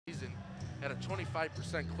At a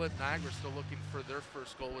 25% clip, Niagara still looking for their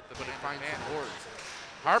first goal with the but it finds the boards.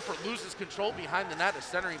 Harper loses control behind the net. A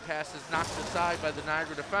centering pass is knocked aside by the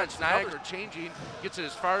Niagara defense. Niagara changing, gets it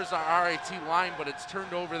as far as the RIT line, but it's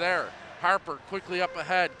turned over there. Harper quickly up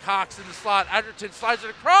ahead. Cox in the slot. Edgerton slides it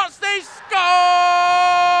across. They score!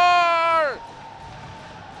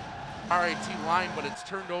 RIT line, but it's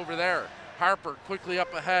turned over there. Harper quickly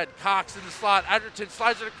up ahead. Cox in the slot. Edgerton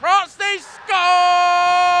slides it across. They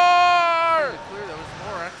score! Clear. That was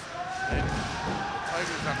Moritz. And the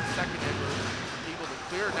Tigers on the second hit were able to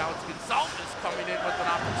clear. Now it's Gonzalez coming in with an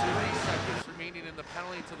opportunity. Seconds remaining in the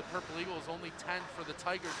penalty to the Purple Eagles. Only 10 for the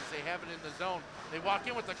Tigers as they have it in the zone. They walk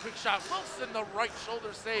in with a quick shot. Wilson, the right shoulder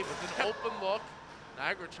save with an open look.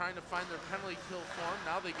 Niagara trying to find their penalty kill form.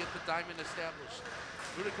 Now they get the diamond established.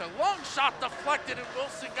 Utica, long shot deflected, and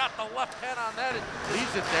Wilson got the left hand on that. It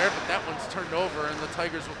leaves it there, but that one's turned over, and the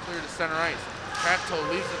Tigers will clear to center ice. Crafto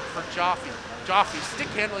leaves it for Joffe. Joffe stick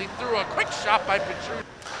handling through a quick shot by Petru.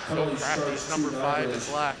 So Crafty's number 5 is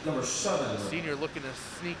black. Senior looking to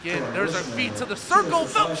sneak in. There's a feed to the circle.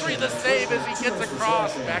 Veltri the save as he gets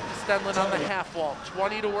across. Back to Stenlin on the half wall.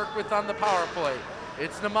 20 to work with on the power play.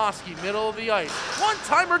 It's Namoski, middle of the ice.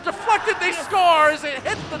 One-timer deflected, they score as it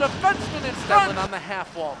hit the defenseman in front. On the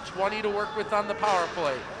half wall, 20 to work with on the power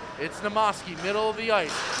play. It's Namoski, middle of the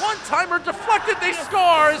ice. One-timer deflected, they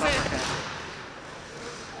score as it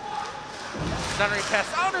centering pass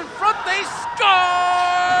out in front, they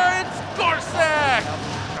score! It's Gorsak!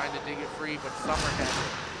 Trying to dig it free, but Summer had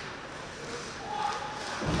it.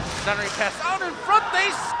 Centering pass out in front, they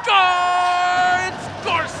score! It's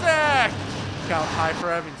Gorsak! Out high for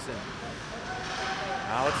Evanston.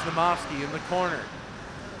 Now it's Namoski in the corner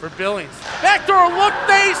for Billings. Backdoor look,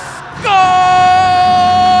 they score!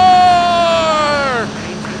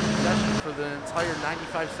 Maintain possession for the entire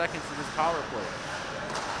 95 seconds of this power play.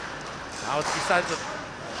 Now it's beside the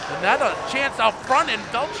net, a chance out front, and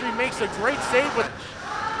Veltri makes a great save with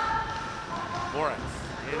Moritz.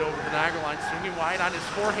 Hit over the Niagara line, swinging wide on his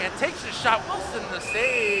forehand, takes a shot. Wilson the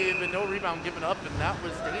save, and no rebound given up, and that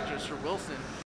was dangerous for Wilson.